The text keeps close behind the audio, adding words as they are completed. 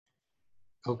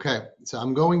Okay, so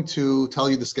I'm going to tell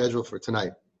you the schedule for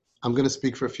tonight. I'm going to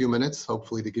speak for a few minutes,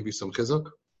 hopefully to give you some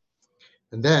chizuk.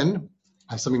 And then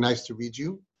I have something nice to read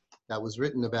you that was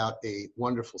written about a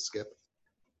wonderful skip.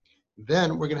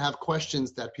 Then we're going to have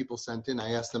questions that people sent in.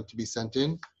 I asked them to be sent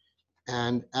in.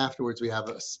 And afterwards, we have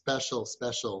a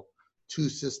special two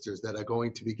sisters that are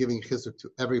going to be giving chizuk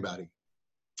to everybody.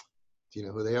 Do you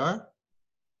know who they are?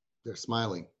 They're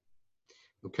smiling.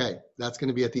 Okay, that's going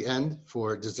to be at the end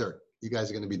for dessert. You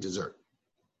guys are going to be dessert.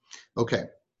 Okay,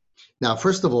 now,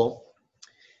 first of all,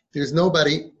 there's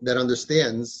nobody that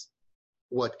understands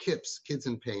what kips, kids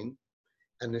in pain,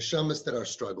 and neshamas that are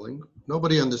struggling.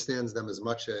 Nobody understands them as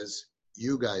much as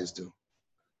you guys do.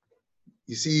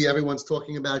 You see, everyone's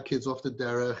talking about kids off the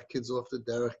derech,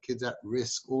 kids at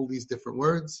risk, all these different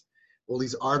words, all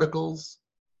these articles.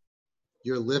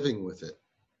 You're living with it.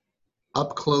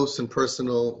 Up close and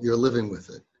personal, you're living with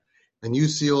it. And you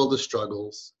see all the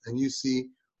struggles, and you see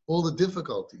all the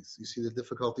difficulties. You see the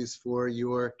difficulties for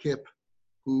your kip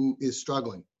who is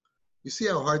struggling. You see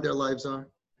how hard their lives are?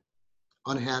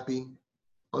 Unhappy,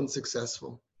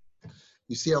 unsuccessful.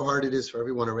 You see how hard it is for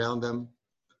everyone around them,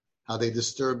 how they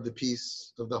disturb the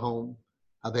peace of the home,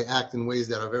 how they act in ways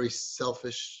that are very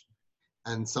selfish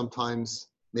and sometimes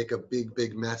make a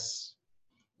big mess.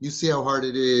 You see how hard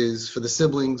it is for the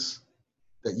siblings,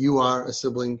 that you are a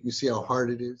sibling. You see how hard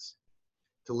it is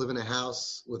to live in a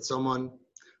house with someone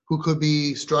who could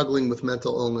be struggling with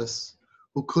mental illness,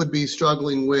 who could be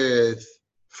struggling with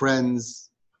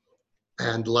friends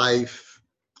and life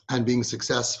and being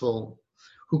successful,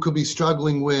 who could be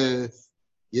struggling with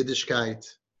Yiddishkeit,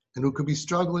 and who could be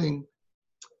struggling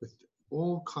with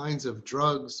all kinds of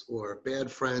drugs or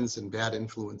bad friends and bad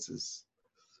influences.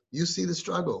 You see the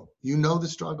struggle. You know the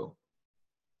struggle.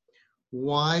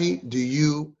 Why do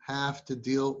you have to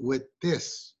deal with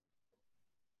this?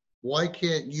 Why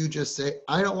can't you just say,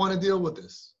 I don't want to deal with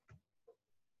this?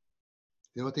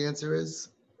 You know what the answer is?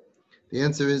 The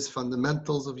answer is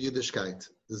fundamentals of Yiddishkeit.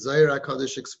 The Zohar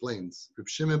HaKadosh explains. Reb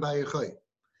Shimon Bar Yochai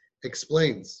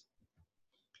explains.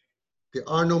 There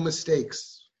are no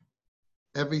mistakes.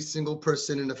 Every single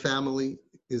person in a family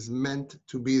is meant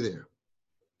to be there.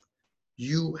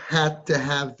 You had to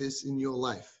have this in your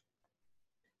life.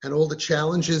 And all the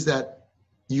challenges that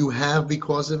you have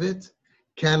because of it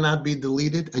cannot be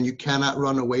deleted, and you cannot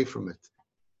run away from it.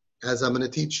 As I'm going to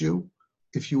teach you,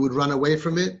 if you would run away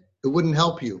from it, it wouldn't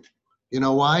help you. You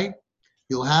know why?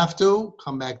 You'll have to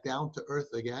come back down to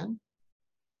earth again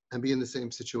and be in the same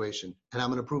situation. And I'm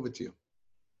going to prove it to you.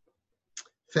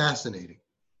 Fascinating.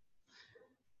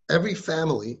 Every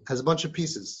family has a bunch of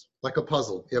pieces, like a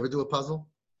puzzle. You ever do a puzzle?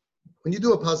 When you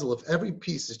do a puzzle, if every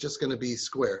piece is just going to be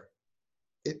square,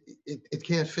 it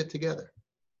can't fit together.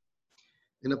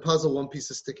 In a puzzle, one piece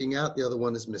is sticking out, the other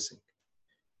one is missing.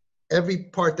 Every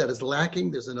part that is lacking,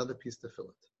 there's another piece to fill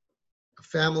it. A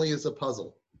family is a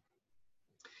puzzle.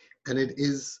 And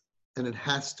it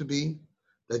has to be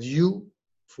that you,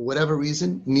 for whatever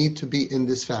reason, need to be in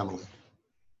this family.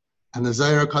 And the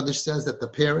Zohar HaKadosh says that the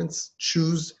parents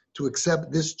choose to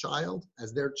accept this child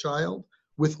as their child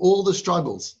with all the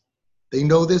struggles. They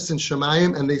know this in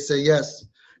Shemayim and they say yes,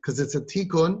 because it's a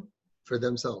tikkun for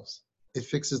themselves. It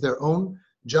fixes their own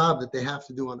job that they have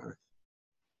to do on earth,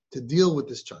 to deal with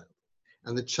this child.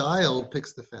 And the child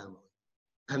picks the family.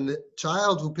 And the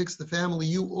child who picks the family,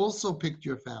 you also picked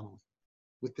your family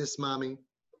with this mommy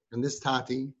and this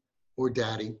tati or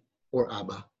daddy or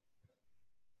abba,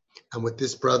 and with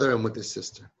this brother and with this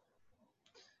sister.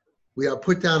 We are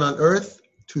put down on earth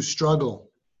to struggle,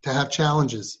 to have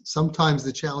challenges. Sometimes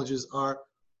the challenges are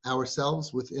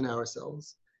ourselves, within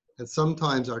ourselves, and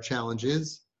sometimes our challenge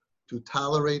is to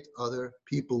tolerate other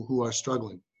people who are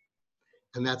struggling.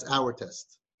 And that's our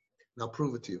test. And I'll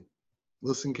prove it to you.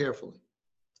 Listen carefully.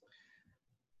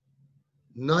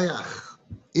 Noach,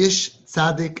 ish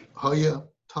tzadik hoya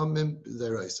tamim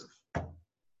b'deraisav.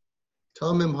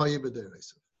 Tamim hoya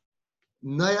b'deraisav.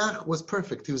 Noach was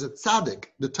perfect. He was a tzaddik.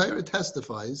 The Torah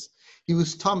testifies he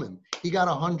was tamim. He got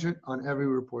 100 on every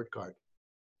report card.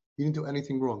 He didn't do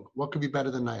anything wrong. What could be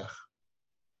better than Noach?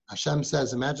 Hashem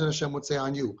says, imagine Hashem would say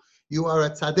on you, you are a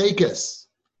tzaddikis.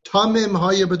 Tamim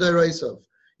hoya b'deraisav.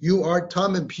 You are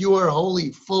tamim, pure,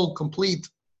 holy, full, complete,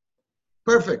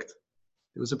 perfect.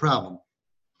 There was a problem.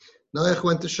 Noach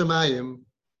went to Shemayim,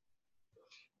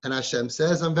 and Hashem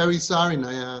says, I'm very sorry,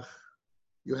 Noach.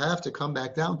 You have to come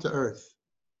back down to earth.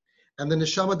 And the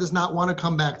neshama does not want to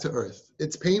come back to earth.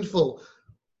 It's painful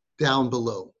down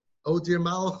below. Oh, dear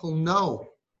Malachul, no,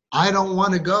 I don't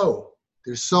want to go.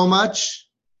 There's so much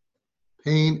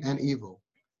pain and evil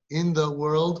in the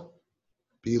world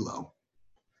below.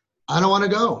 I don't want to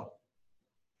go.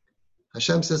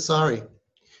 Hashem says, sorry.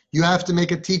 You have to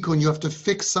make a tikkun. You have to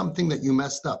fix something that you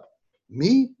messed up.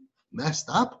 Me? Messed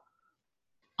up?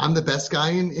 I'm the best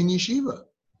guy in yeshiva.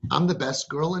 I'm the best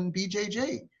girl in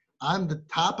BJJ. I'm the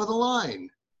top of the line.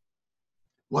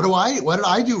 What did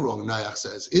I do wrong? Nayach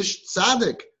says, Ish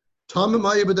tzaddik, tamim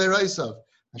haya b'deraisav.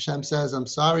 Hashem says, I'm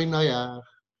sorry, Nayach.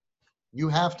 You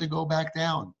have to go back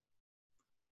down.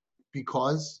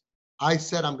 Because I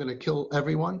said I'm going to kill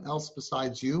everyone else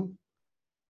besides you.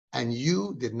 And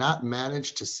you did not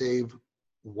manage to save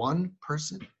one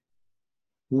person.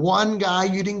 One guy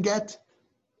you didn't get.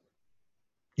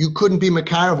 You couldn't be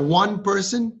makar of one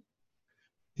person.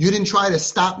 You didn't try to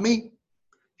stop me.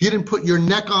 You didn't put your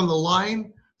neck on the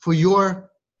line for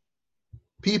your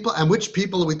people. And which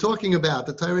people are we talking about?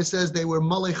 The Torah says they were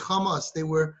malei chamas. They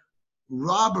were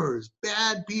robbers,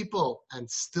 bad people.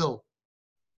 And still,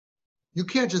 you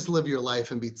can't just live your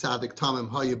life and be tzaddik tamim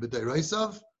haya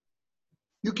b'deraisav.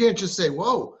 You can't just say,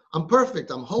 whoa, I'm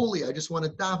perfect, I'm holy, I just want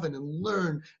to daven and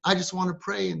learn, I just want to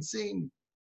pray and sing.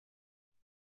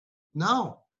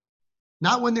 No,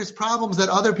 not when there's problems that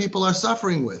other people are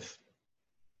suffering with.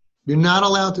 You're not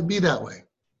allowed to be that way.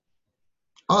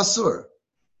 Asur,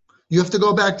 you have to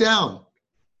go back down.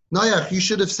 Noach, you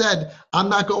should have said, I'm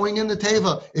not going in the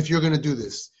teva if you're going to do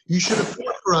this. You should have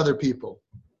fought for other people.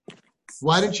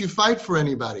 Why didn't you fight for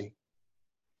anybody?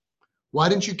 Why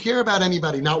didn't you care about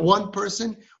anybody? Not one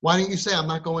person? Why didn't you say, I'm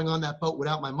not going on that boat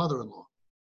without my mother-in-law?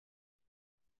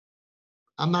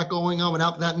 I'm not going on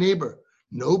without that neighbor.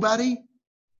 Nobody?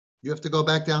 You have to go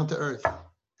back down to earth.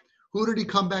 Who did he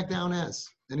come back down as?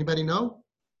 Anybody know?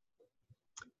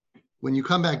 When you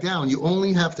come back down, you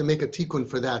only have to make a tikkun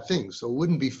for that thing. So it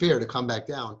wouldn't be fair to come back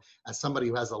down as somebody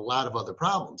who has a lot of other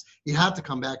problems. You have to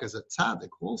come back as a tzaddik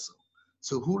also.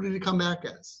 So who did he come back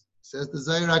as? Says the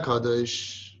Zohar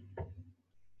HaKadosh.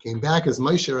 Came back as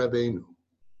Moshe Rabbeinu.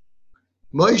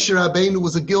 Moshe Rabbeinu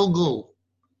was a Gilgul.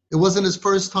 It wasn't his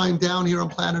first time down here on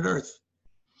planet Earth.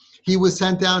 He was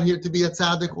sent down here to be a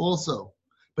tzaddik also,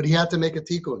 but he had to make a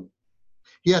tikkun.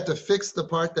 He had to fix the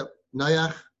part that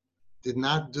Noach did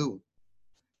not do.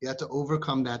 He had to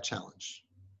overcome that challenge.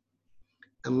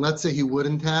 And let's say he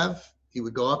wouldn't have, he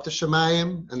would go up to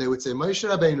Shemayim and they would say, Moshe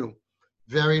Rabbeinu,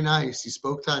 very nice. He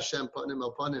spoke to Hashem, panim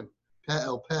el panim, peh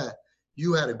el peh.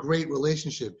 You had a great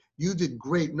relationship. You did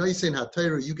great. Noisein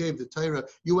HaTorah, you gave the Torah.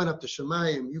 You went up to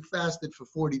Shemayim. You fasted for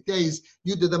 40 days.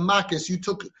 You did the Makis.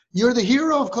 You're the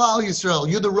hero of Klal Yisrael.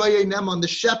 You're the Royei Neman, the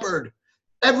shepherd.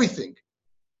 Everything.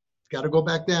 Got to go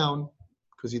back down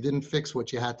because you didn't fix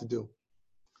what you had to do.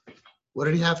 What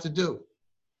did he have to do?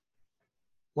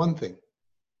 One thing.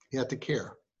 He had to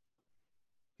care.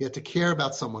 He had to care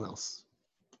about someone else.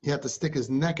 He had to stick his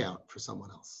neck out for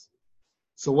someone else.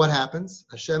 So what happens?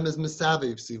 Hashem is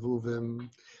misaviv sivuvim.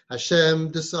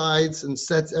 Hashem decides and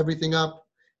sets everything up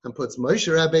and puts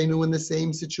Moshe Rabbeinu in the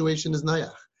same situation as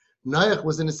Noach. Noach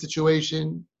was in a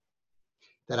situation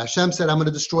that Hashem said, I'm going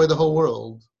to destroy the whole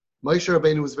world. Moshe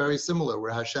Rabbeinu was very similar,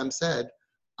 where Hashem said,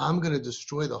 I'm going to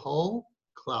destroy the whole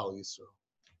Klal Yisrael.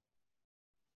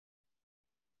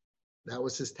 That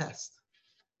was his test.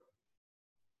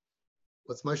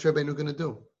 What's Moshe Rabbeinu going to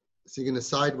do? Is he going to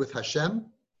side with Hashem,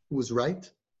 who was right?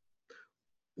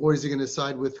 Or is he going to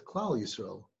side with Klal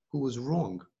Yisrael, who was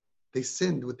wrong? They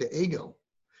sinned with the ego.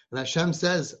 And Hashem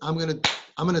says, I'm going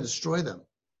to destroy them.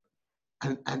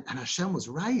 And Hashem was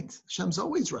right. Hashem's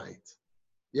always right.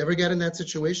 You ever get in that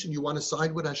situation? You want to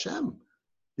side with Hashem.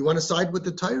 You want to side with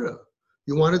the Torah.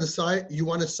 You want to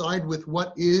side with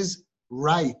what is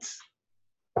right.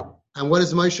 And what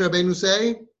does Moshe Rabbeinu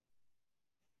say?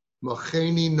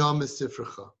 Mocheni na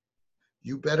mesifrecha.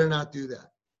 You better not do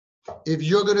that. If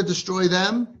you're going to destroy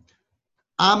them,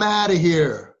 I'm out of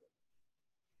here.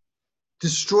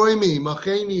 Destroy me,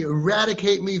 Mocheni,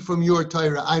 eradicate me from your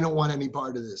Torah. I don't want any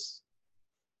part of this.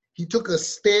 He took a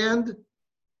stand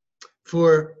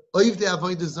for Oivdei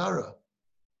Avodah Zarah.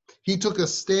 He took a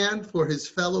stand for his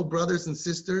fellow brothers and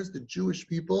sisters, the Jewish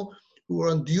people, who were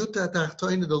on Diuta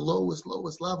Tachtoina, the lowest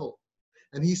level.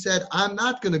 And he said, I'm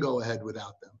not going to go ahead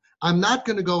without them. I'm not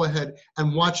going to go ahead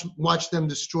and watch them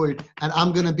destroyed, and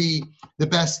I'm going to be the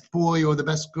best boy or the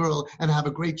best girl and have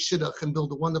a great shidduch and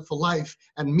build a wonderful life,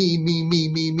 and me,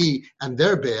 and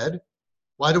they're bad.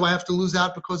 Why do I have to lose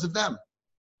out because of them?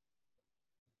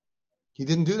 He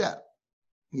didn't do that.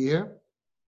 You hear?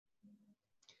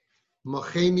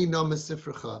 Mocheni no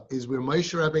mesifrecha is where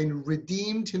Moshe Rabbeinu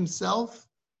redeemed himself,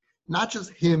 not just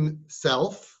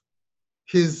himself,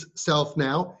 his self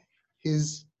now,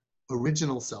 his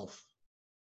original self.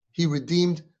 He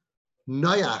redeemed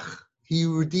Noach. He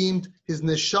redeemed his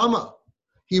neshama.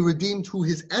 He redeemed who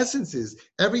his essence is.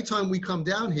 Every time we come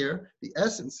down here, the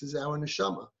essence is our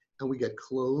neshama. And we get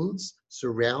clothes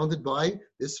surrounded by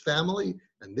this family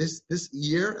and this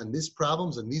year and these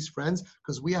problems and these friends,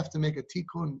 because we have to make a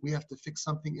tikkun. We have to fix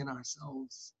something in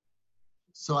ourselves.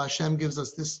 So Hashem gives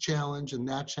us this challenge and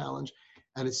that challenge,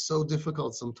 and it's so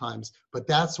difficult sometimes. But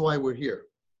that's why we're here.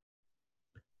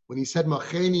 When he said,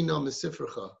 Macheni no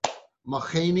mesifrecha,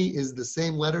 Macheni is the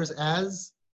same letters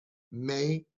as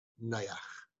Me Nayach.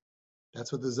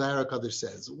 That's what the Zohar HaKadosh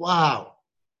says. Wow.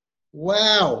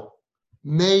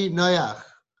 Me Nayach,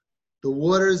 the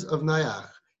waters of Nayach.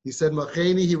 He said,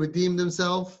 Macheni, he redeemed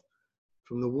himself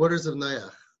from the waters of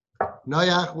Nayach.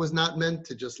 Nayach was not meant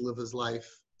to just live his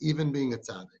life, even being a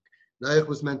tzaddik. Nayach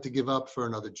was meant to give up for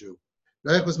another Jew.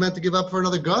 Nayach was meant to give up for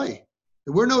another guy.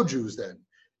 There were no Jews then.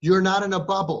 You're not in a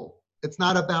bubble. It's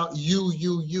not about you.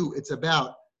 It's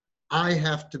about, I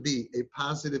have to be a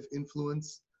positive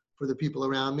influence for the people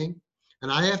around me.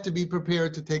 And I have to be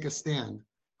prepared to take a stand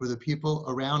for the people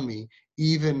around me,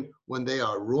 even when they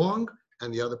are wrong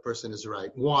and the other person is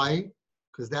right. Why?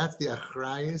 Because that's the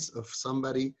achrayus of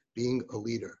somebody being a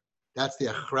leader. That's the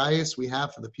achrayus we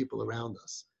have for the people around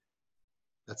us.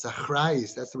 That's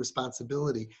achrayus, that's the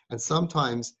responsibility. And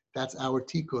sometimes that's our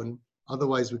tikkun.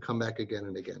 Otherwise, we come back again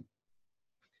and again.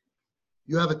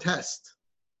 You have a test.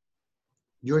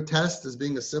 Your test is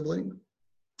being a sibling.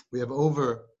 We have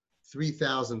over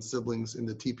 3,000 siblings in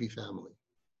the TP family.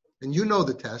 And you know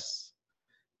the tests.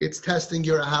 It's testing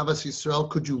your Ahavas Yisrael.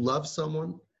 Could you love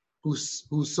someone who's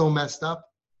so messed up,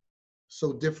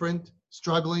 so different,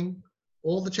 struggling?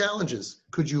 All the challenges.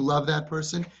 Could you love that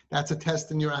person? That's a test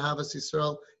in your Ahavas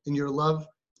Yisrael, in your love.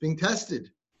 It's being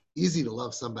tested. Easy to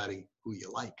love somebody who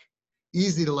you like.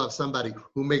 Easy to love somebody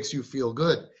who makes you feel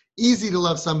good. Easy to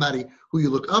love somebody who you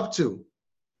look up to.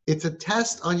 It's a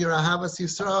test on your Ahavas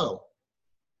Yisrael.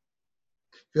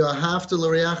 You're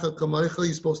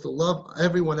supposed to love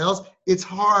everyone else. It's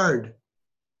hard.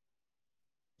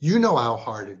 You know how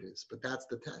hard it is, but that's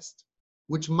the test.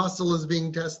 Which muscle is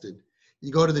being tested?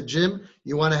 You go to the gym,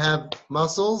 you want to have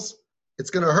muscles, it's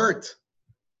going to hurt.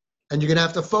 And you're going to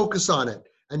have to focus on it.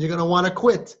 And you're going to want to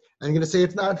quit. And you're going to say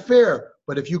it's not fair.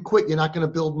 But if you quit, you're not going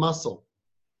to build muscle.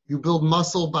 You build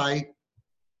muscle by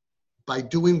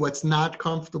doing what's not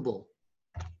comfortable.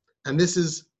 And this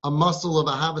is a muscle of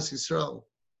Ahavas Yisrael.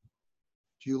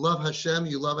 You love Hashem,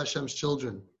 you love Hashem's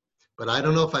children. But I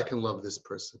don't know if I can love this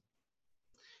person.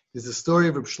 There's a story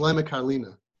of Reb Shlomo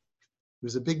Karliner. He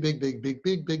was a big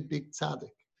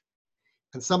tzaddik.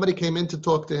 And somebody came in to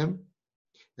talk to him.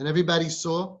 And everybody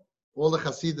saw, all the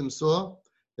Hasidim saw,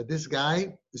 that this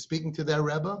guy was speaking to their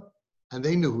Rebbe. And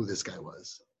they knew who this guy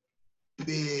was.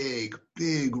 Big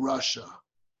Russia.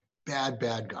 Bad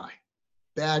guy.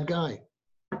 Bad guy.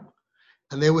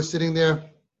 And they were sitting there,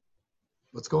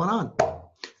 what's going on?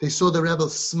 They saw the Rebbe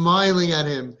smiling at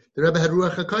him. The Rebbe had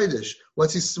Ruach HaKodesh.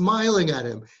 What's he smiling at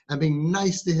him and being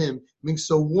nice to him, being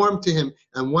so warm to him?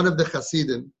 And one of the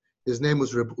Hasidim, his name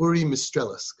was Reb Uri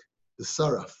Mistrelisk, the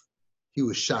Saraf. He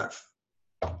was sharp.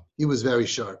 He was very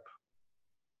sharp.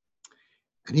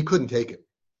 And he couldn't take it.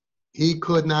 He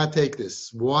could not take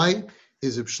this. Why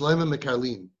is Reb Shlomo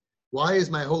Karlin? Why is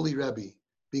my holy Rebbe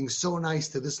being so nice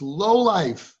to this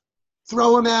lowlife?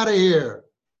 Throw him out of here.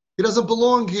 He doesn't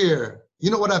belong here. You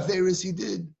know what Averis he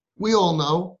did? We all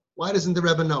know. Why doesn't the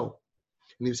Rebbe know?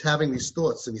 And he was having these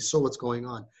thoughts and he saw what's going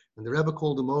on. And the Rebbe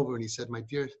called him over and he said, my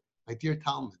dear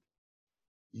Talmud,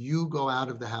 you go out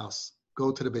of the house.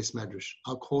 Go to the Beis Medrash.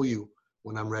 I'll call you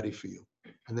when I'm ready for you.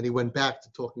 And then he went back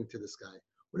to talking to this guy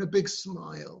with a big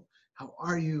smile. How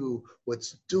are you?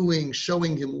 What's doing?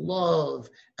 Showing him love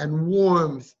and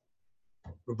warmth.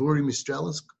 Raburi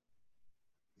Mistrelisk.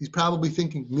 He's probably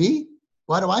thinking, me?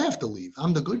 Why do I have to leave?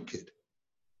 I'm the good kid.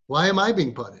 Why am I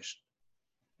being punished?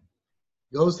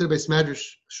 He goes to the Beis Medrash.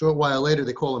 A short while later,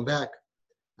 they call him back.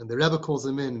 And the Rebbe calls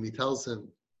him in and he tells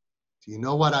him, do you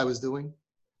know what I was doing?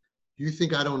 Do you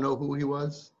think I don't know who he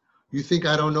was? You think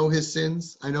I don't know his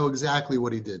sins? I know exactly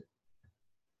what he did.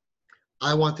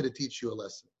 I wanted to teach you a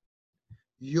lesson.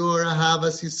 Your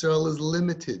Ahavas Yisrael is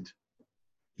limited.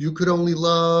 You could only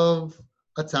love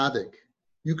a tzaddik.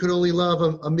 You could only love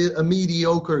a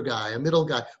mediocre guy, a middle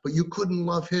guy, but you couldn't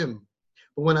love him.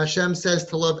 But when Hashem says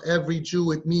to love every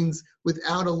Jew, it means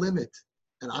without a limit.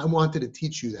 And I wanted to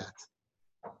teach you that.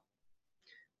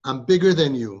 I'm bigger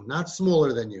than you, not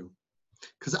smaller than you.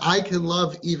 Because I can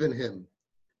love even him.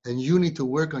 And you need to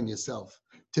work on yourself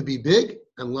to be big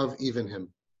and love even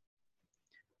him.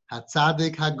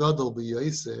 Hatzadik hagadol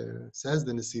b'yoser, says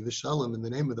the Nesiv Shalom in the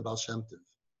name of the Baal Shem Tov.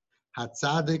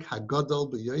 Hatzadik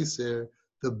hagadol b'yoser,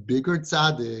 the bigger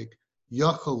tzaddik,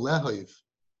 yochel lehoiv,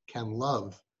 can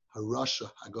love Harasha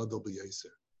Hagadol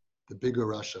B'Yoser, the bigger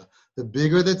Russia. The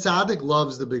bigger the tzaddik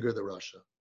loves, the bigger the Russia.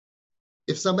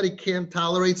 If somebody can't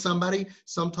tolerate somebody,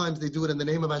 sometimes they do it in the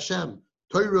name of Hashem.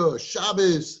 Torah,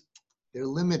 Shabbos. They're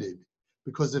limited.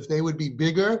 Because if they would be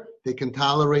bigger, they can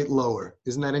tolerate lower.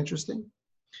 Isn't that interesting?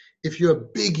 If you're a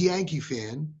big Yankee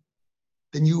fan,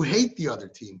 then you hate the other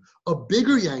team. A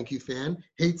bigger Yankee fan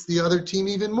hates the other team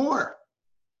even more.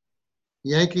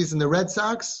 Yankees and the Red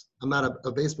Sox, I'm not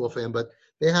a baseball fan, but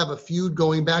they have a feud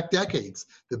going back decades.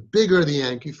 The bigger the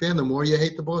Yankee fan, the more you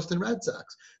hate the Boston Red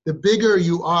Sox. The bigger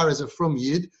you are as a Frum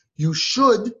Yid, you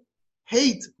should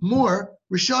hate more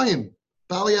Rishayim,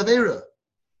 Bali Avera.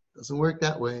 Doesn't work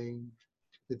that way.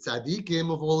 The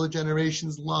tzaddikim of all the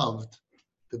generations loved.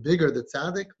 The bigger the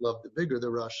tzaddik, loved the bigger the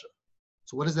Rasha.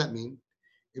 So what does that mean?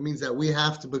 It means that we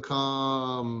have to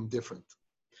become different.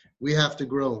 We have to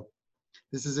grow.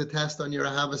 This is a test on your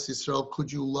Ahavas Yisrael.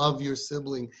 Could you love your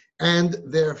sibling and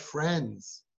their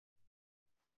friends?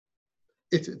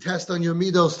 It's a test on your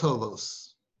Midos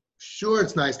Tovos. Sure,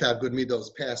 it's nice to have good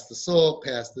Midos. Pass the salt,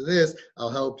 pass the this. I'll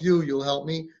help you, you'll help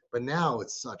me. But now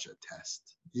it's such a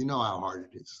test. You know how hard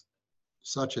it is.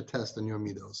 Such a test on your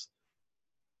Midos.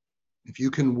 If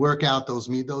you can work out those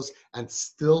Midos and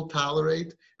still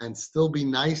tolerate and still be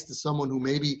nice to someone who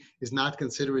maybe is not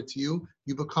considerate to you,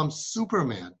 you become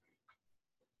Superman.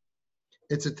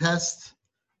 It's a test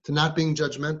to not being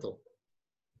judgmental.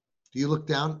 Do you look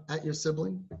down at your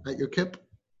sibling, at your kip?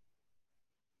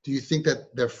 Do you think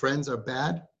that their friends are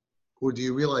bad? Or do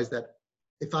you realize that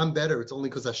if I'm better, it's only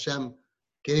because Hashem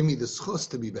gave me the schus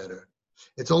to be better?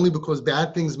 It's only because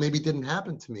bad things maybe didn't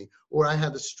happen to me, or I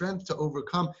had the strength to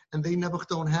overcome, and they never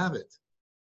don't have it.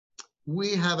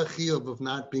 We have a chiyuv of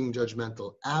not being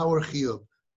judgmental. Our chiyuv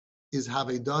is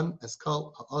havedan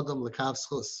eskal ha'adam l'kav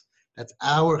schus. That's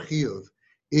our chiyuv,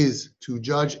 is to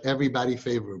judge everybody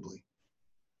favorably.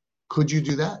 Could you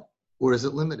do that, or is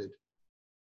it limited?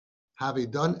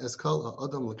 Havedan eskal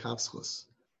ha'adam l'kav schus.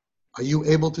 Are you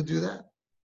able to do that?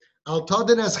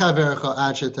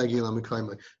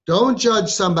 Don't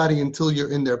judge somebody until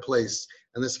you're in their place.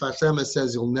 And the Sfas Emes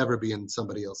says you'll never be in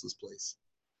somebody else's place.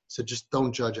 So just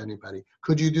don't judge anybody.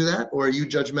 Could you do that? Or are you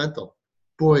judgmental?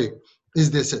 Boy,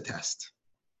 is this a test.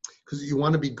 Because you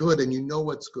want to be good and you know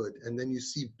what's good. And then you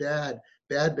see bad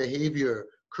behavior,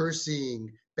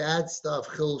 cursing, bad stuff,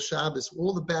 Chil Shabbos,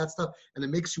 all the bad stuff. And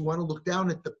it makes you want to look down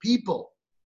at the people.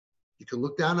 You can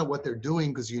look down at what they're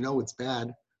doing because you know it's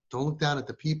bad. Don't look down at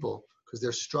the people because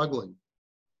they're struggling.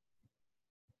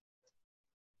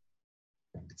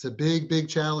 It's a big, big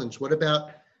challenge. What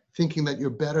about thinking that you're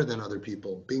better than other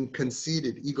people, being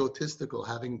conceited, egotistical,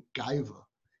 having gaiva?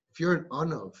 If you're an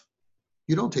anav,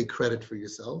 you don't take credit for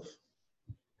yourself.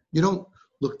 You don't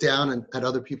look down at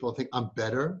other people and think, I'm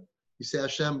better. You say,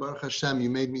 Hashem, Baruch Hashem,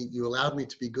 you allowed me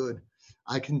to be good.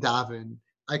 I can daven,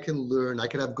 I can learn, I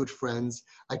can have good friends,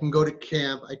 I can go to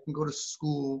camp, I can go to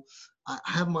school. I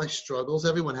have my struggles.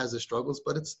 Everyone has their struggles,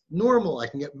 but it's normal. I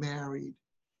can get married.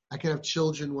 I can have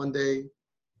children one day.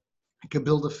 I can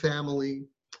build a family.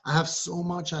 I have so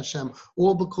much, Hashem,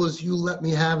 all because you let me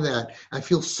have that. I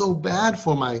feel so bad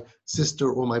for my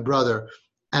sister or my brother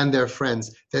and their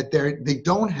friends that they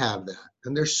don't have that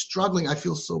and they're struggling. I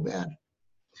feel so bad.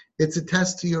 It's a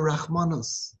test to your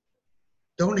Rahmanos.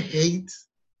 Don't hate.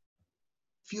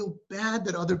 Feel bad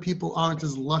that other people aren't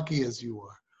as lucky as you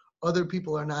are. Other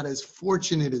people are not as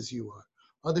fortunate as you are.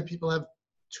 Other people have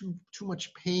too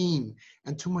much pain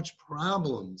and too much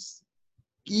problems.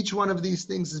 Each one of these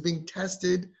things is being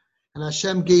tested, and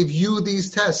Hashem gave you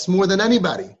these tests more than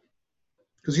anybody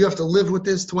because you have to live with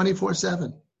this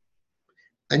 24/7.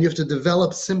 And you have to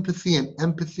develop sympathy and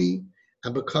empathy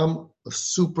and become a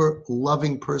super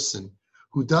loving person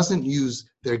who doesn't use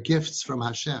their gifts from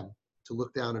Hashem to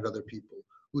look down at other people,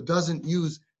 who doesn't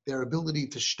use their ability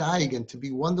to steig and to be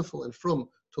wonderful and frum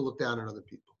to look down on other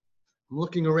people. I'm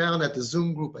looking around at the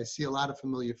Zoom group. I see a lot of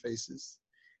familiar faces.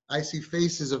 I see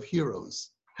faces of heroes,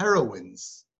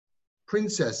 heroines,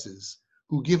 princesses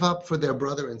who give up for their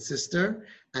brother and sister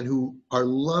and who are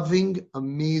loving,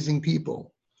 amazing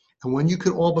people. And when you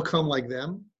can all become like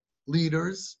them,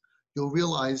 leaders, you'll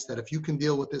realize that if you can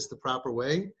deal with this the proper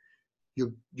way,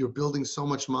 you're building so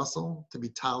much muscle to be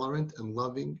tolerant and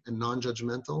loving and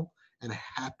non-judgmental and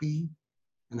happy,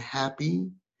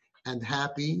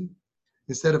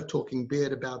 instead of talking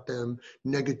bad about them,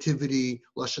 negativity,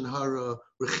 lashon hara,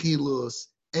 rechilus,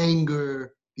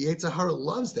 anger. The Yetzer Hara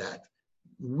loves that.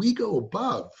 We go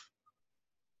above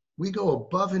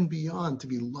and beyond to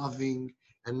be loving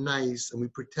and nice, and we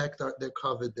protect their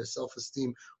kavod, their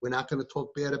self-esteem. We're not going to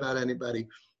talk bad about anybody.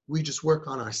 We just work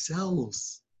on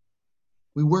ourselves.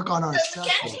 We work on ourselves.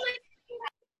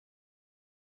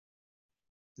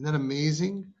 Isn't that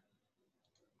amazing?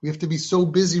 We have to be so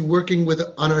busy working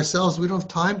on ourselves, we don't have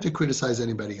time to criticize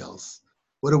anybody else.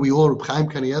 What are we all, Reb Chaim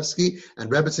Kanievsky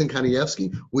and Rebbetzin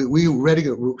Kanievsky? We ready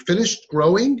to, we're finished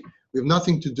growing? We have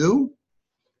nothing to do?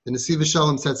 The Nesiv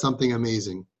Shalom said something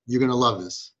amazing. You're going to love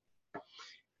this.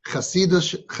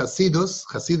 Chasidus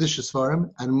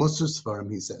Sfarim and Musar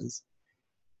Sfarim, he says,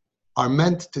 are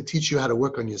meant to teach you how to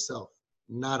work on yourself,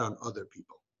 not on other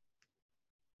people.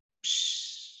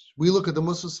 We look at the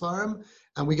Musar Sfarim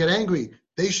and we get angry.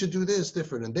 They should do this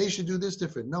different and they should do this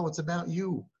different. No, it's about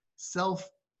you.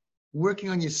 Working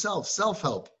on yourself,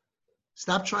 self-help.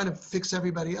 Stop trying to fix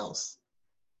everybody else.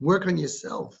 Work on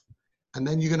yourself. And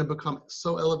then you're going to become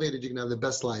so elevated, you're going to have the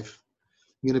best life.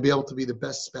 You're going to be able to be the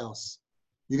best spouse.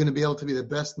 You're going to be able to be the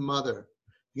best mother.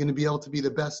 You're going to be able to be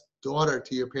the best daughter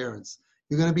to your parents.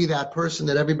 You're going to be that person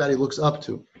that everybody looks up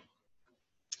to.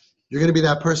 You're going to be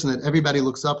that person that everybody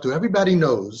looks up to. Everybody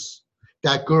knows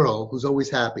that girl who's always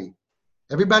happy.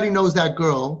 Everybody knows that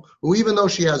girl who, even though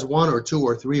she has 1 or 2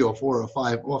 or 3 or 4 or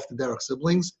 5 off the derech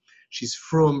siblings, she's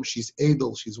frum, she's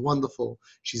edel, she's wonderful,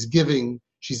 she's giving,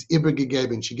 she's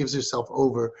ibergegeben, she gives herself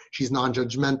over, she's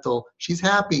non-judgmental, she's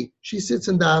happy, she sits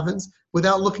and davens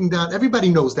without looking down. Everybody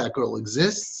knows that girl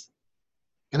exists,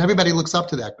 and everybody looks up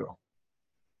to that girl.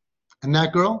 And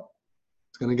that girl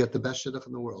is going to get the best shidduch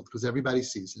in the world because everybody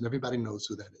sees and everybody knows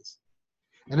who that is.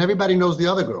 And everybody knows the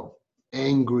other girl.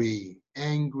 Angry,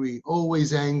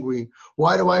 always angry.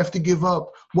 Why do I have to give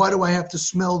up? Why do I have to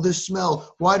smell this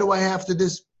smell? Why do I have to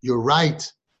this? You're right,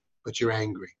 but you're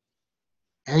angry.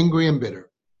 Angry and bitter.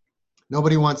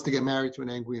 Nobody wants to get married to an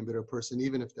angry and bitter person,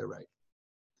 even if they're right.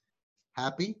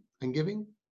 Happy and giving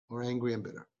or angry and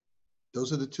bitter.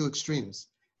 Those are the two extremes.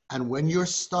 And when you're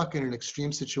stuck in an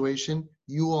extreme situation,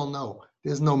 you all know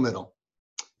there's no middle.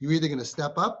 You're either going to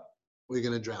step up or you're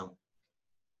going to drown.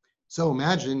 So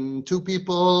imagine 2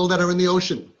 people that are in the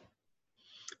ocean.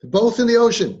 Both in the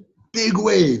ocean. Big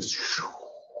waves.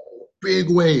 Big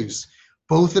waves.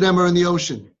 Both of them are in the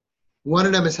ocean. One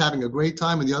of them is having a great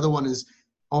time and the other one is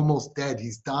almost dead.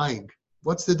 He's dying.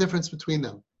 What's the difference between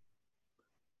them?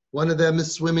 One of them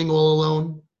is swimming all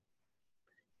alone.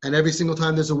 And every single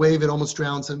time there's a wave, it almost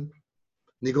drowns him.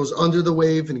 And he goes under the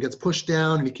wave and he gets pushed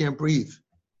down and he can't breathe.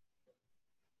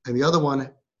 And the other one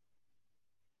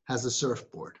has a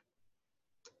surfboard.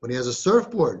 When he has a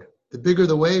surfboard, the bigger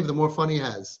the wave, the more fun he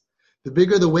has. The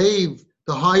bigger the wave,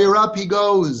 the higher up he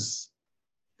goes.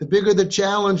 The bigger the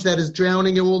challenge that is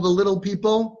drowning all the little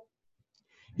people,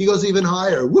 he goes even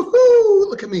higher. Woohoo!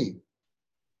 Look at me.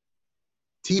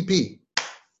 TP,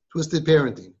 Twisted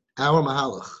Parenting, our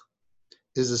Mahalach,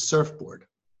 is a surfboard.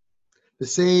 The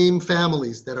same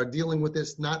families that are dealing with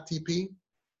this, not TP,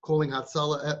 calling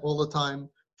Hatzalah all the time,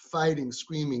 fighting,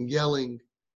 screaming, yelling,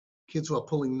 kids who are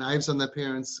pulling knives on their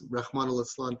parents, Rahman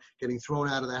al-Islam, getting thrown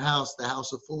out of the house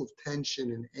is full of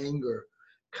tension and anger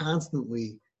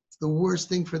constantly. It's the worst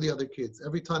thing for the other kids.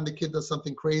 Every time the kid does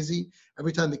something crazy,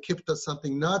 every time the kid does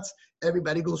something nuts,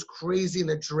 everybody goes crazy and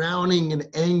they're drowning in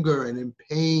anger and in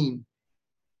pain.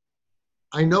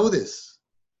 I know this.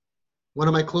 One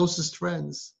of my closest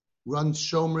friends runs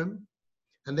Shomrim,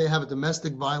 and they have a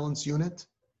domestic violence unit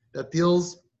that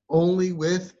deals only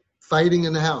with fighting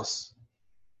in the house.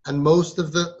 And most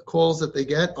of the calls that they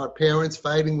get are parents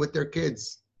fighting with their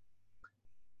kids.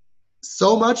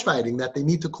 So much fighting that they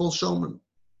need to call Shomrim.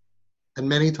 And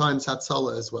many times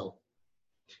Hatzalah as well.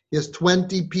 He has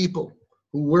 20 people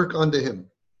who work under him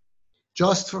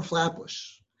just for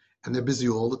Flatbush. And they're busy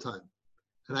all the time.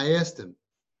 And I asked him,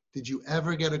 did you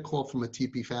ever get a call from a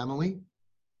TP family?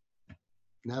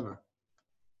 Never.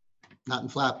 Not in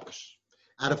Flatbush.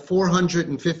 Out of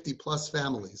 450 plus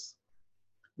families,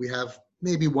 we have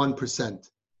maybe 1%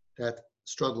 that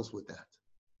struggles with that.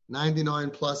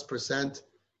 99+%,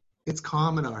 it's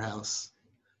calm in our house.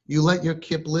 You let your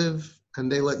kip live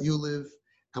and they let you live,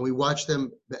 and we watch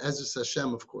them, Be'ezus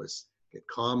Hashem, of course, get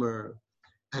calmer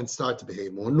and start to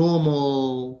behave more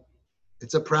normal.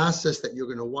 It's a process that you're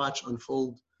going to watch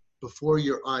unfold before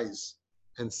your eyes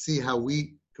and see how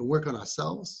we can work on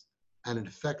ourselves, and it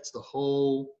affects the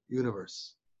whole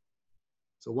universe.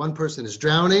 So one person is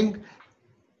drowning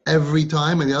every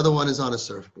time, and the other one is on a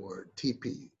surfboard.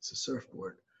 TP, it's a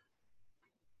surfboard.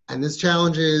 And there's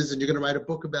challenges, and you're going to write a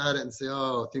book about it and say,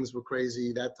 oh, things were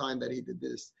crazy. That time that he did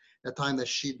this, that time that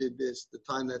she did this, the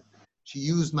time that she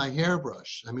used my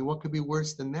hairbrush. I mean, what could be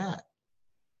worse than that?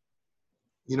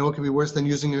 You know what could be worse than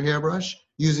using your hairbrush?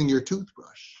 Using your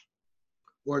toothbrush.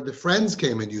 Or the friends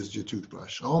came and used your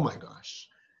toothbrush. Oh my gosh.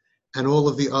 And all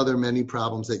of the other many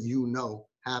problems that you know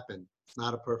happen. It's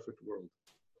not a perfect world.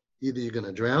 Either you're going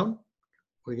to drown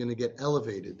or you're going to get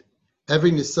elevated.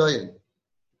 Every nisayan,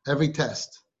 every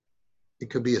test, it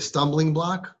could be a stumbling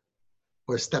block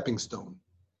or a stepping stone.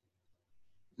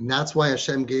 And that's why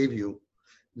Hashem gave you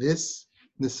this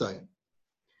nisayan.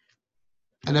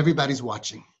 And everybody's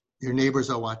watching. Your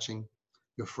neighbors are watching.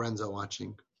 Your friends are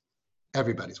watching.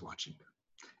 Everybody's watching.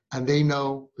 And they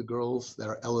know the girls that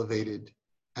are elevated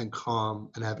and calm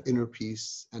and have inner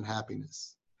peace and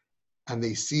happiness. And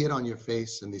they see it on your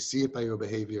face and they see it by your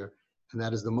behavior. And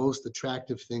that is the most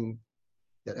attractive thing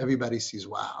that everybody sees.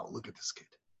 Wow, look at this kid.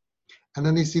 And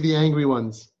then they see the angry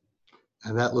ones.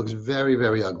 And that looks very,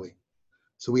 very ugly.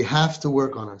 So we have to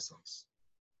work on ourselves.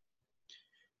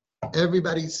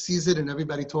 Everybody sees it and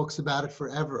everybody talks about it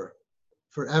forever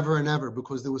and ever,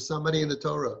 because there was somebody in the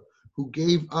Torah who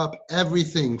gave up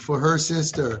everything for her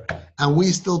sister, and we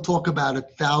still talk about it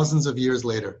thousands of years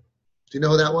later. Do you know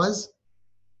who that was?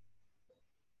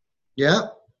 Yeah?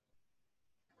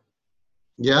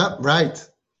 Yeah, right.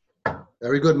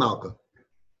 Very good, Malka.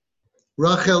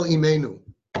 Rachel Imenu.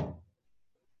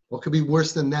 What could be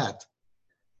worse than that?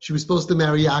 She was supposed to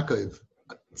marry Yaakov.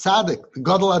 Tzaddik, the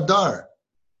Gadol Adar.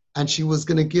 And she was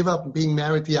going to give up being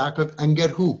married to Yaakov and get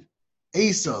who?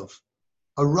 Esav,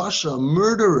 a Rasha, a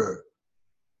murderer,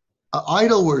 an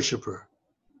idol worshiper.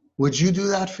 Would you do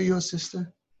that for your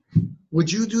sister?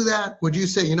 Would you do that? Would you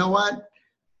say, you know what?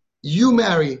 You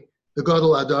marry the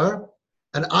Gadol Adar,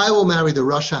 and I will marry the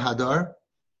Rasha Hadar?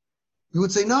 You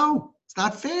would say, no, it's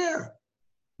not fair.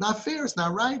 Not fair, it's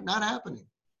not right, not happening.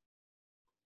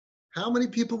 How many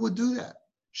people would do that?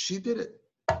 She did it.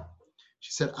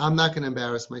 She said, I'm not going to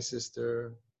embarrass my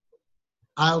sister.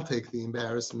 I'll take the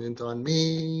embarrassment on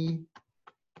me.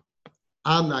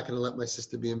 I'm not going to let my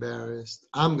sister be embarrassed.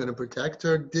 I'm going to protect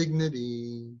her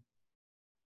dignity.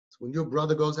 So when your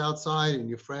brother goes outside and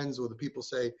your friends or the people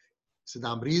say,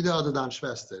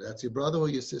 that's your brother or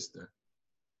your sister.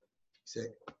 You say,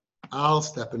 I'll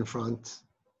step in front.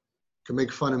 You can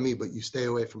make fun of me, but you stay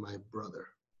away from my brother.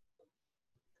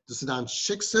 This is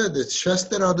the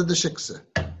Schwester oder the Shikse.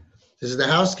 This is the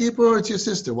housekeeper or it's your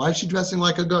sister? Why is she dressing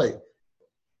like a guy?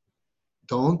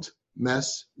 Don't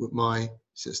mess with my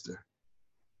sister.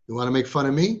 You want to make fun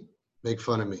of me? Make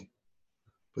fun of me.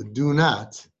 But do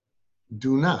not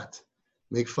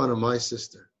make fun of my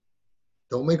sister.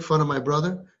 Don't make fun of my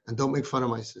brother and don't make fun of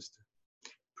my sister.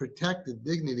 Protect the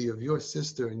dignity of your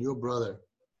sister and your brother.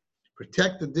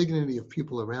 Protect the dignity of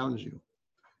people around you.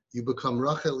 You become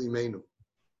Rachel Imenu.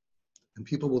 And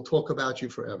people will talk about you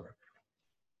forever.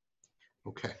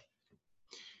 Okay.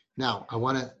 Now, I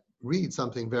want to read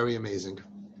something very amazing.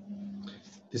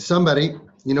 There's somebody,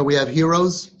 we have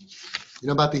heroes. You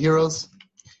know about the heroes?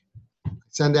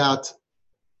 Send out,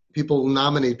 people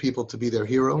nominate people to be their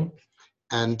hero.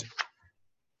 And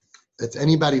it's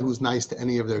anybody who's nice to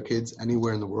any of their kids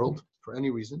anywhere in the world for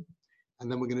any reason.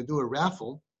 And then we're going to do a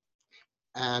raffle.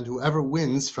 And whoever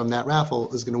wins from that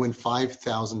raffle is going to win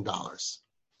 $5,000.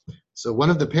 So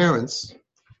one of the parents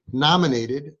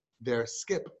nominated their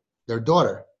SKiP, their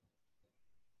daughter,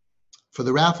 for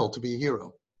the raffle to be a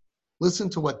hero. Listen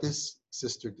to what this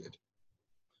sister did.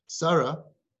 Sarah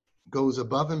goes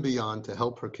above and beyond to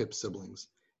help her KIP siblings,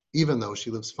 even though she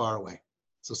lives far away.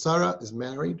 So Sarah is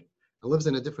married and lives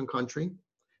in a different country,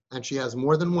 and she has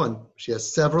more than one. She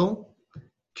has several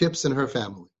KIPs in her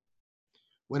family.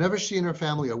 Whenever she and her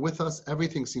family are with us,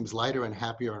 everything seems lighter and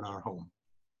happier in our home.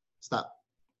 Stop.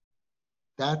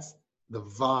 That's the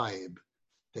vibe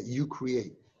that you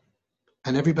create.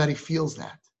 And everybody feels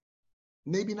that.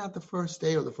 Maybe not the first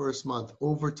day or the first month.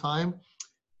 Over time,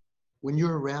 when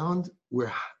you're around,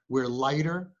 we're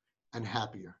lighter and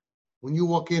happier. When you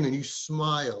walk in and you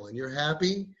smile and you're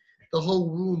happy, the whole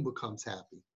room becomes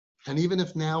happy. And even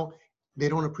if now they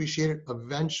don't appreciate it,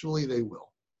 eventually they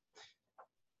will.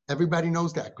 Everybody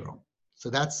knows that girl. So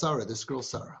that's Sarah, this girl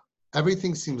Sarah.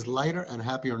 Everything seems lighter and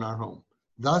happier in our home.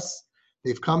 Thus,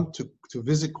 they've come to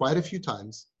visit quite a few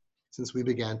times since we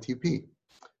began TP,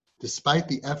 despite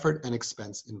the effort and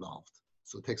expense involved.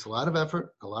 So it takes a lot of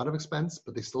effort, a lot of expense,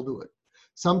 but they still do it.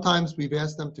 Sometimes we've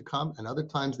asked them to come, and other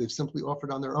times they've simply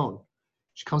offered on their own.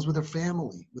 She comes with her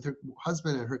family, with her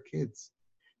husband and her kids.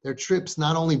 Their trips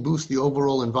not only boost the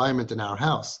overall environment in our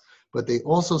house, but they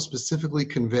also specifically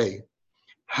convey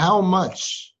how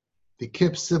much the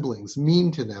KIP siblings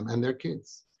mean to them and their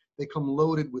kids. They come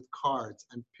loaded with cards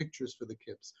and pictures for the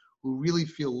KIPs who really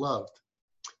feel loved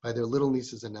by their little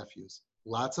nieces and nephews.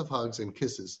 Lots of hugs and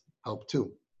kisses help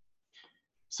too.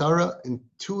 Sarah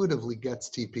intuitively gets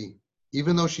TP,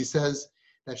 even though she says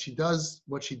that she does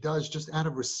what she does just out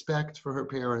of respect for her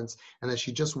parents and that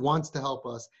she just wants to help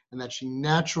us and that she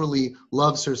naturally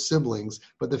loves her siblings.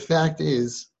 But the fact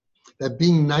is that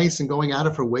being nice and going out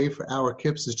of her way for our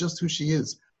kips is just who she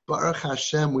is. Baruch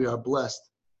Hashem, we are blessed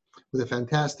with a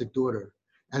fantastic daughter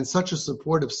and such a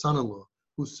supportive son-in-law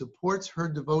who supports her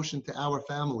devotion to our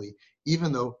family,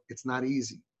 even though it's not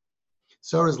easy.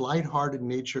 Sarah's light-hearted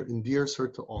nature endears her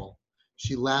to all.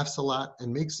 She laughs a lot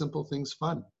and makes simple things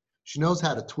fun. She knows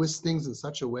how to twist things in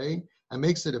such a way and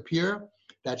makes it appear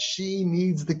that she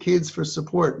needs the kids for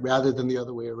support rather than the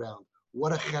other way around.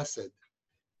 What a chesed.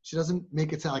 She doesn't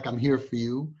make it sound like I'm here for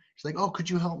you. She's like, oh, could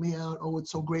you help me out? Oh,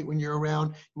 it's so great when you're around.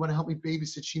 You want to help me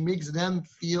babysit? She makes them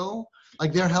feel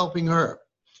like they're helping her.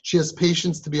 She has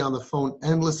patience to be on the phone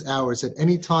endless hours at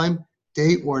any time,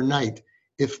 day or night,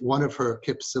 if one of her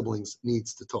KIP siblings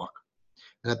needs to talk.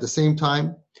 And at the same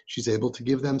time, she's able to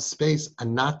give them space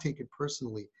and not take it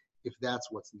personally if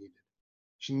that's what's needed.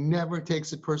 She never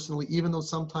takes it personally, even though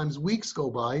sometimes weeks go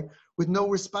by with no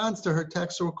response to her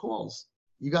texts or calls.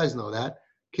 You guys know that.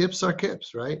 KIPs are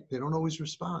KIPs, right? They don't always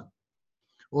respond.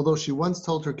 Although she once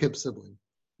told her KIP sibling,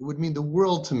 it would mean the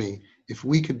world to me if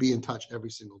we could be in touch every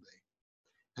single day.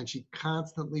 And she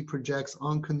constantly projects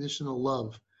unconditional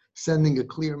love, sending a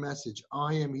clear message.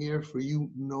 I am here for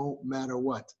you no matter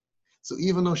what. So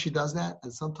even though she does that,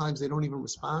 and sometimes they don't even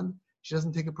respond, she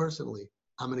doesn't take it personally.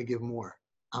 I'm going to give more.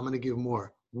 I'm going to give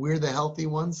more. We're the healthy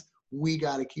ones. We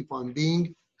got to keep on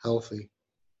being healthy.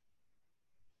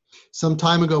 Some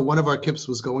time ago, one of our KIPs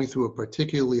was going through a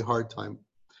particularly hard time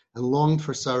and longed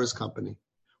for Sarah's company.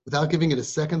 Without giving it a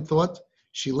second thought,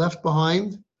 she left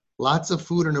behind lots of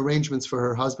food and arrangements for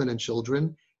her husband and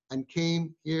children and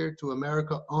came here to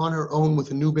America on her own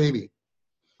with a new baby.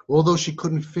 Although she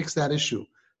couldn't fix that issue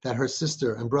that her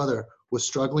sister and brother was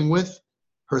struggling with,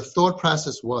 her thought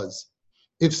process was,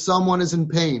 if someone is in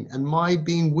pain and my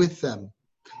being with them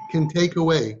can take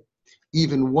away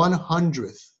even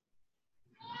 1/100th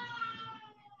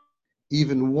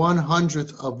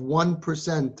of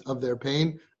 1% of their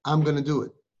pain, I'm going to do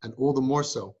it. And all the more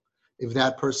so if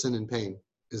that person in pain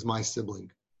is my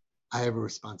sibling. I have a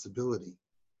responsibility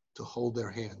to hold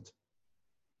their hand.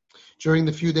 During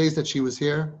the few days that she was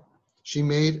here, she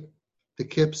made the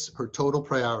KIPs her total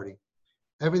priority.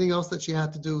 Everything else that she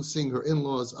had to do, seeing her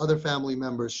in-laws, other family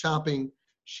members, shopping,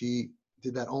 she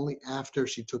did that only after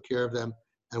she took care of them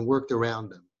and worked around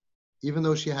them. Even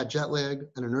though she had jet lag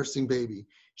and a nursing baby,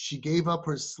 she gave up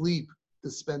her sleep to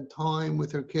spend time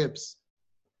with her KIPs.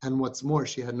 And what's more,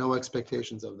 she had no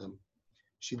expectations of them.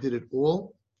 She did it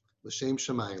all l'shem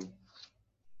shamayim.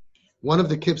 One of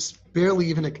the KIPs barely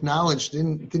even acknowledged,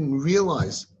 didn't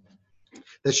realize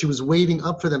that she was waiting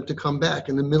up for them to come back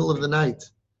in the middle of the night.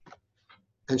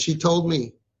 And she told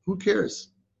me, who cares?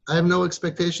 I have no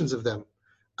expectations of them.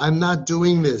 I'm not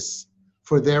doing this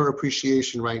for their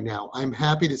appreciation right now. I'm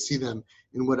happy to see them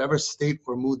in whatever state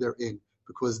or mood they're in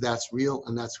because that's real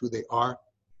and that's who they are.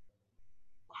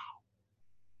 Wow.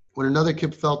 When another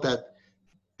KIP felt that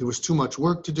there was too much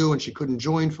work to do and she couldn't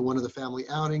join for one of the family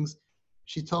outings,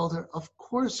 she told her, of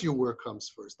course your work comes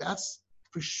first. That's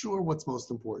for sure what's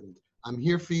most important. I'm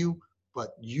here for you,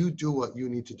 but you do what you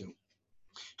need to do.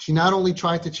 She not only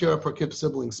tried to cheer up her KIP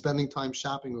siblings, spending time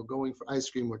shopping or going for ice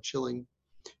cream or chilling,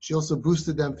 she also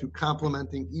boosted them through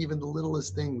complimenting even the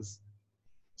littlest things,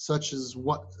 such as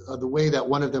the way that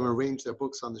one of them arranged their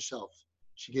books on the shelf.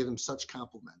 She gave them such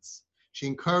compliments. She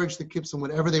encouraged the KIPs in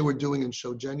whatever they were doing and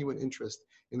showed genuine interest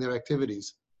in their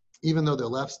activities, even though their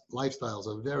lifestyles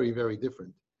are very, very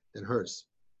different than hers.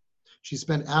 She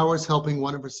spent hours helping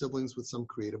one of her siblings with some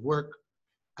creative work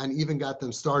and even got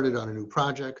them started on a new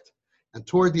project. And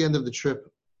toward the end of the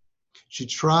trip, she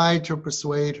tried to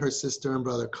persuade her sister and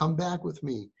brother, come back with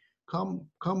me. Come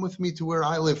with me to where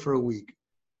I live for a week.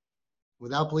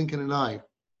 Without blinking an eye,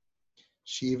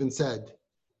 she even said,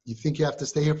 you think you have to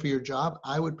stay here for your job?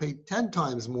 I would pay 10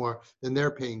 times more than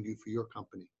they're paying you for your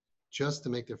company, just to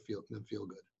make them feel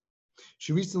good.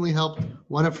 She recently helped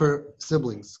one of her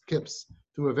siblings, KIPs,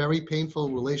 through a very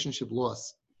painful relationship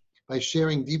loss by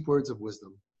sharing deep words of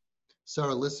wisdom.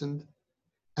 Sarah listened,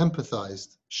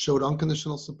 empathized, showed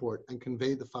unconditional support, and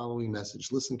conveyed the following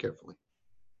message. Listen carefully.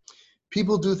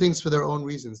 People do things for their own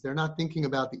reasons. They're not thinking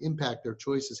about the impact their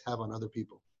choices have on other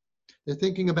people. They're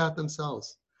thinking about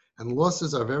themselves. And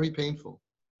losses are very painful.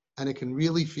 And it can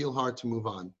really feel hard to move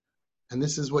on. And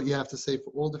this is what you have to say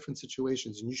for all different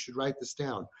situations. And you should write this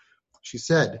down. She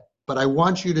said, but I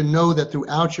want you to know that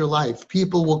throughout your life,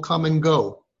 people will come and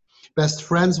go. Best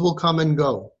friends will come and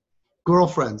go.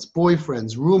 Girlfriends,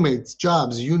 boyfriends, roommates,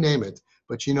 jobs, you name it.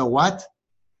 But you know what?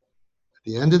 At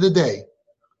the end of the day,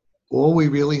 all we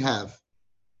really have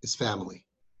is family.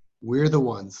 We're the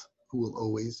ones who will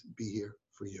always be here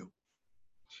for you.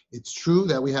 It's true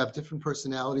that we have different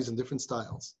personalities and different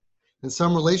styles. And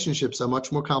some relationships are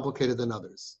much more complicated than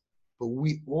others. But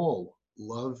we all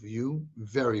love you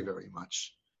very, very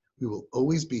much. We will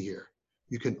always be here.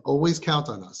 You can always count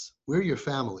on us. We're your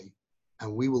family,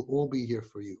 and we will all be here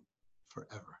for you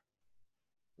forever.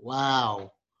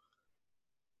 Wow.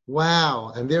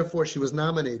 Wow. And therefore, she was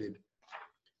nominated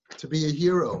to be a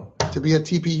hero, to be a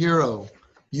TP hero.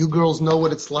 You girls know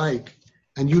what it's like,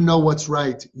 and you know what's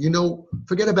right. You know,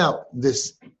 forget about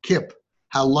this kip,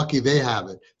 how lucky they have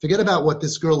it. Forget about what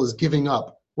this girl is giving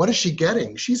up. What is she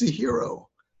getting? She's a hero.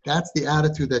 That's the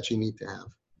attitude that you need to have.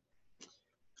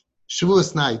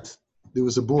 Shavuos night, there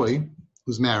was a boy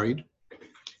who's married,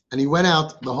 and he went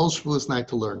out the whole Shavuos night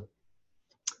to learn.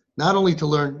 Not only to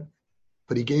learn,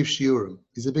 but he gave shiurim.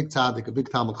 He's a big tzaddik, a big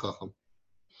Talmud Chacham.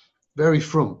 Very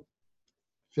frum.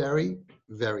 Very,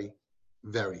 very,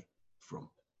 very frum.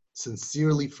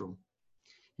 Sincerely frum.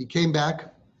 He came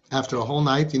back after a whole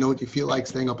night. You know what you feel like,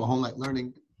 staying up a whole night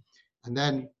learning. And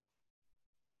then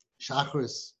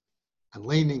Shachris and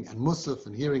laning and Musaf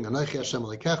and hearing Anochi Hashem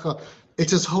Elokecha.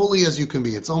 It's as holy as you can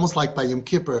be. It's almost like by Yom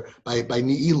Kippur, by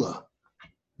Ne'ilah.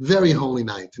 Very holy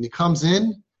night. And he comes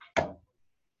in,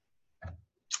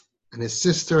 and his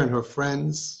sister and her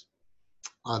friends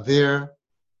are there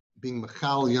being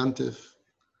Michal Yontif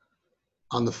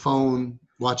on the phone,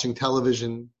 watching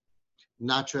television,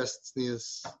 not dressed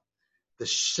tznius. The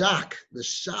shock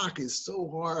is so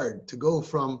hard to go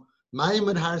from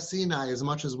Ma'imad Har Sinai, as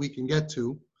much as we can get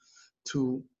to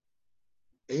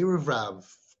Erev Rav,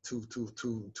 to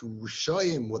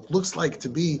Rishoyim, what looks like to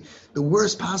be the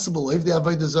worst possible, Evdei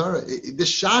Avodah Zarah. The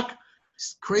shock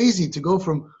is crazy to go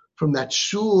from that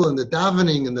shul and the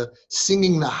davening and the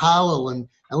singing the Hallel and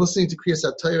listening to Kriyas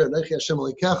HaTorah and Anochi Hashem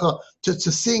Elokecha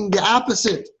to sing the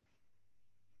opposite.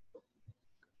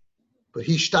 But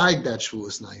he steiged that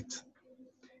Shavuos night.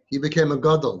 He became a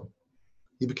gadol.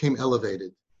 He became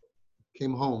elevated.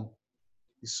 Came home.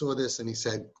 He saw this and he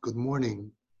said, "Good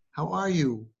morning. How are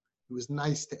you?" He was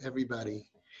nice to everybody.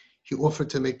 He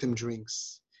offered to make them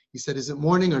drinks. He said, "Is it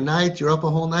morning or night? You're up a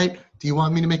whole night. Do you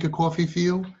want me to make a coffee for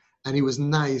you?" And he was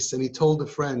nice, and he told the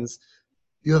friends,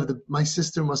 my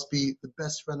sister must be the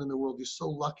best friend in the world. You're so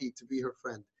lucky to be her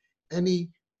friend.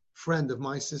 Any friend of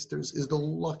my sister's is the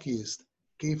luckiest.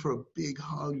 Gave her a big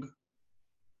hug.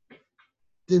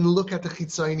 Didn't look at the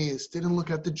chitzonius, didn't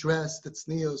look at the dress, the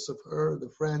tznios of her, the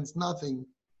friends, nothing.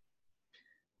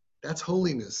 That's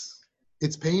holiness.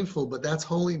 It's painful, but that's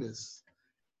holiness.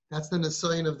 That's the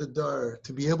nesayin of the dar,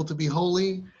 to be able to be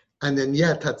holy. And then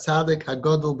yet, Hatzadik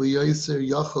Hagadol B'Yoser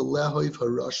Yachal Lehoiv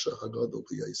Harasha Hagadol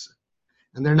B'Yoser.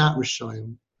 And they're not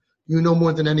Rishoyim. You know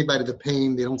more than anybody the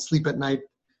pain. They don't sleep at night.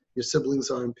 Your siblings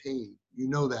are in pain. You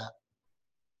know that.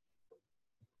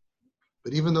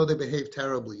 But even though they behave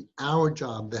terribly, our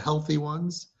job, the healthy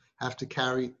ones, have to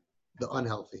carry the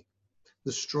unhealthy.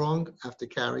 The strong have to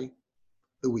carry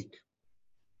the weak.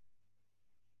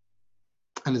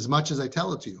 And as much as I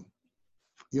tell it to you,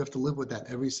 you have to live with that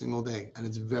every single day, and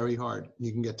it's very hard.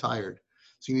 You can get tired.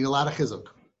 So you need a lot of chizuk.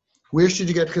 Where should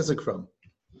you get chizuk from?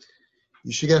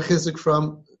 You should get chizuk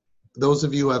from those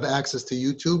of you who have access to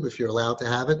YouTube, if you're allowed to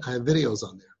have it. I have videos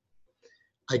on there.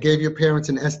 I gave your parents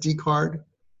an SD card,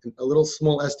 a little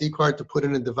small SD card to put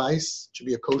in a device. It should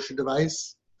be a kosher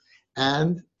device.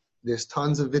 And there's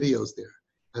tons of videos there.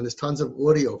 And there's tons of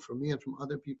audio from me and from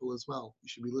other people as well. You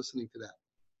should be listening to that.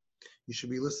 You should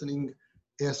be listening.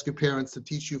 Ask your parents to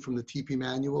teach you from the TP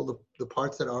manual, the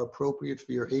parts that are appropriate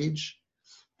for your age.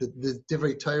 The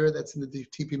Divrei Torah that's in the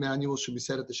TP manual should be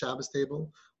said at the Shabbos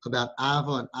table about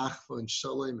Ava and Achva and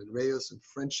Shalom and Reos and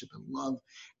friendship and love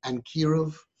and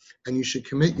Kiruv. And you should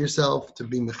commit yourself to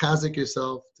be mechazik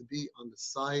yourself, to be on the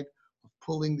side of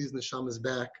pulling these neshamas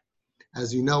back.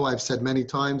 As you know, I've said many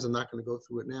times, I'm not going to go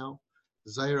through it now.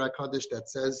 The Zayir HaKadosh that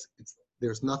says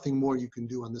there's nothing more you can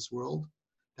do on this world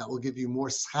that will give you more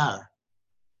schar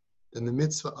than the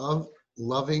mitzvah of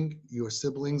loving your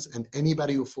siblings and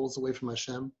anybody who falls away from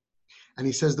Hashem. And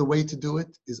he says the way to do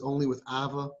it is only with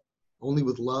Ava, only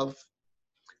with love.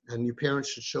 And your parents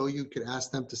should show you. You could ask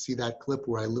them to see that clip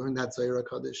where I learned that Zayir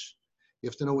HaKadosh. You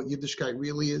have to know what Yiddishkeit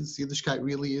really is. Yiddishkeit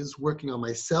really is working on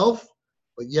myself,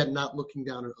 but yet not looking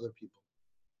down on other people.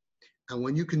 And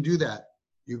when you can do that,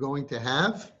 you're going to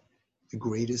have the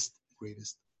greatest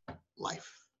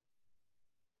life.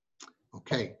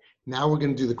 Okay, now we're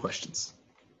going to do the questions.